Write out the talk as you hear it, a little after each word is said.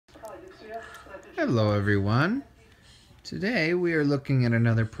Hello everyone. Today we are looking at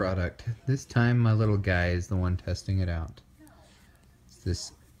another product. This time my little guy is the one testing it out. It's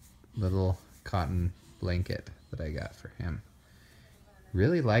this little cotton blanket that I got for him.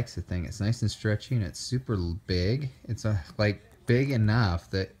 Really likes the thing. It's nice and stretchy and it's super big. It's like big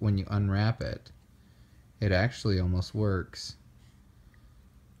enough that when you unwrap it, it actually almost works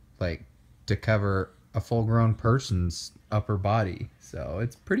like to cover a full-grown person's upper body. So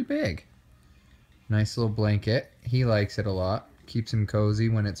it's pretty big. Nice little blanket. He likes it a lot. Keeps him cozy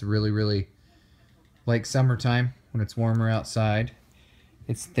when it's really like summertime, when it's warmer outside.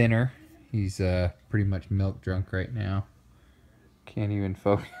 It's thinner. He's pretty much milk drunk right now. Can't even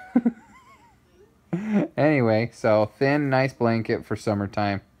focus. Anyway, so thin, nice blanket for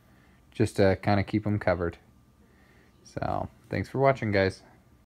summertime. Just to kind of keep him covered. So, thanks for watching, guys.